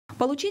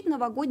Получить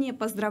новогоднее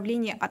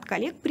поздравление от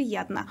коллег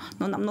приятно,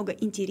 но намного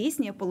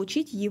интереснее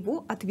получить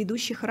его от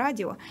ведущих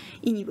радио.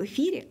 И не в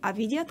эфире, а в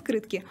виде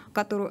открытки,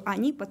 которую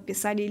они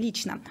подписали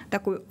лично.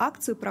 Такую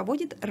акцию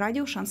проводит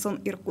радио «Шансон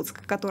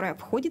Иркутск», которая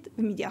входит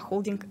в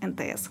медиахолдинг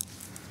НТС.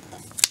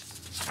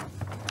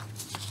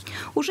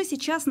 Уже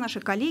сейчас наши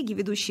коллеги,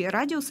 ведущие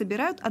радио,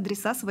 собирают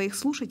адреса своих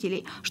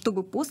слушателей,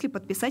 чтобы после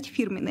подписать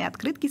фирменные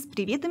открытки с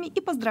приветами и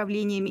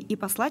поздравлениями и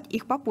послать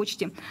их по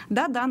почте.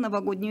 Да-да,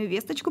 новогоднюю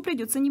весточку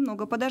придется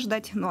немного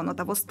подождать, но оно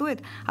того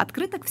стоит.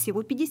 Открыток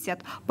всего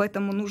 50,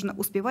 поэтому нужно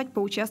успевать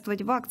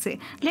поучаствовать в акции.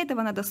 Для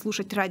этого надо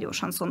слушать радио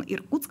 «Шансон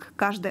Иркутск»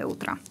 каждое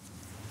утро.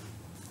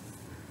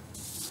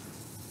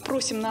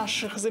 Просим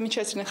наших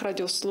замечательных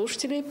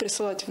радиослушателей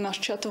присылать в наш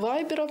чат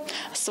Вайбера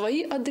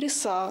свои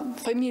адреса,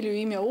 фамилию,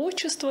 имя,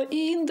 отчество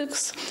и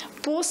индекс.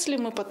 После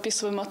мы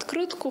подписываем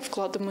открытку,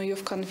 вкладываем ее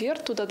в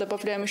конверт, туда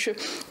добавляем еще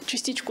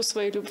частичку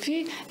своей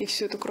любви и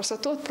всю эту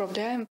красоту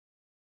отправляем.